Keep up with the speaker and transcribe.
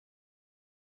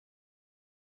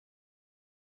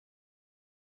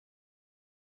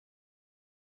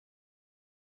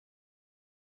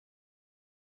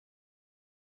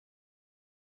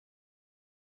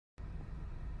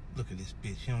Look at this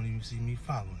bitch. She don't even see me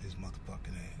following his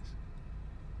motherfucking ass.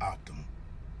 Optimum.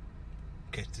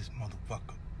 Catch this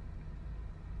motherfucker.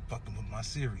 Fucking with my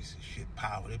series and shit.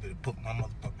 Power. They better put my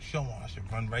motherfucking show on. I should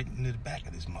run right into the back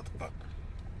of this motherfucker.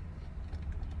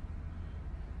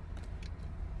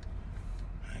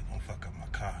 I ain't gonna fuck up my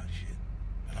car and shit.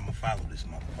 And I'm gonna follow this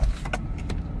motherfucker.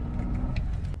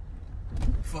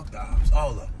 Fuck the ops. All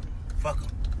of them. Fuck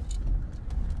them.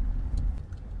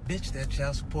 Bitch, that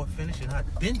child support finished, and I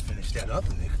been finished that other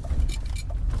nigga.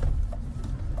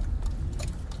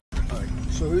 Alright,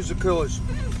 so who's the coolest?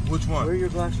 Which one? Where are your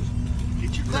glasses?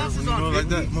 Get your glasses on, like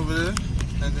that. Move it there.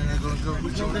 And then they're gonna go.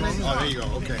 Oh, there you go.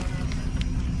 Okay.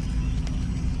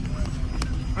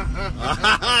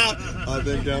 I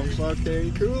think I'm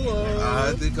fucking cool.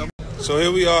 I think I'm. So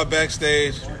here we are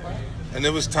backstage, and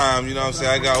it was time. You know what I'm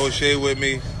saying? I got O'Shea with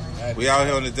me. We out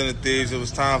here on the Dinner Thieves. It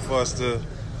was time for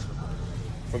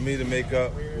me to make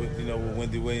up with, with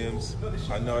Wendy Williams.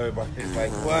 I know everybody's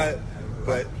like, what?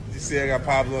 But you see, I got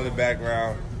Pablo in the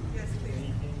background.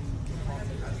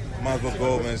 Might as well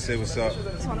go over and say what's up.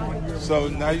 So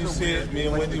now you see it, me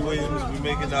and Wendy Williams, we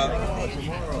making up,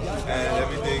 and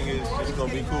everything is just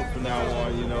gonna be cool from now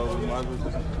on. We might as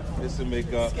well just to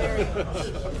make up.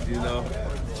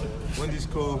 Wendy's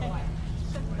cool.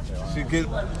 She get.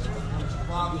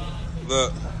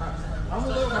 Look,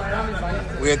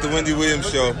 we at the Wendy Williams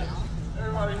show.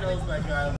 Everybody knows that guy.